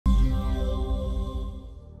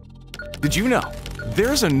Did you know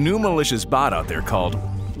there's a new malicious bot out there called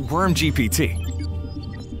WormGPT?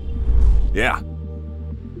 Yeah.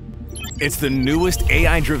 It's the newest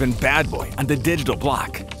AI-driven bad boy on the digital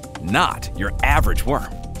block, not your average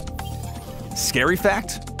worm. Scary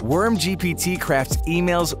fact? WormGPT crafts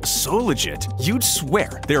emails so legit you'd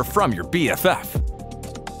swear they're from your BFF.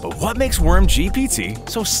 But what makes WormGPT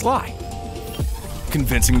so sly?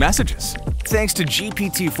 Convincing messages. Thanks to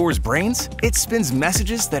GPT-4's brains, it spins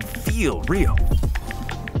messages that feel real.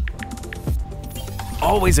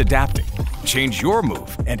 Always adapting. Change your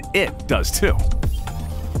move, and it does too.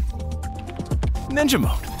 Ninja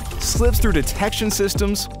mode. Slips through detection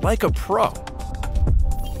systems like a pro.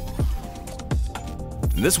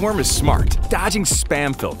 This worm is smart, dodging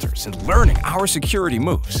spam filters and learning our security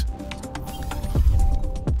moves.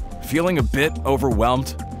 Feeling a bit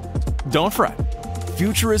overwhelmed? Don't fret.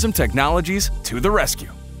 Futurism Technologies to the rescue.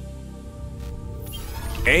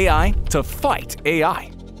 AI to fight AI.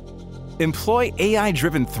 Employ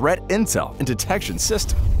AI-driven threat intel and detection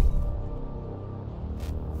system.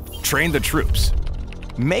 Train the troops.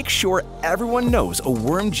 Make sure everyone knows a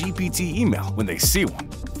WormGPT email when they see one.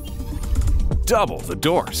 Double the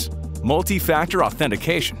doors. Multi-factor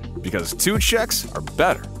authentication, because 2 checks are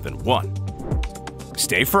better than 1.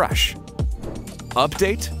 Stay fresh.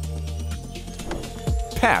 Update.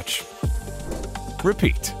 Patch.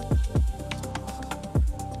 Repeat.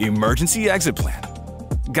 Emergency exit plan.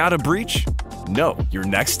 Got a breach? Know your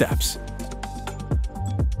next steps.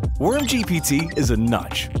 WormGPT is a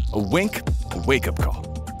nudge, a wink, a wake-up call.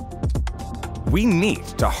 We need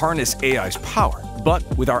to harness AI's power, but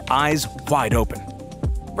with our eyes wide open.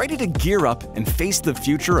 Ready to gear up and face the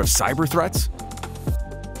future of cyber threats?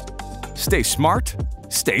 Stay smart,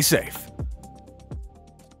 stay safe.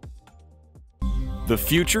 The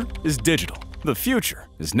future is digital. The future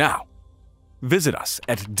is now. Visit us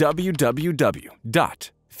at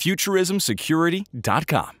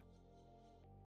www.futurismsecurity.com.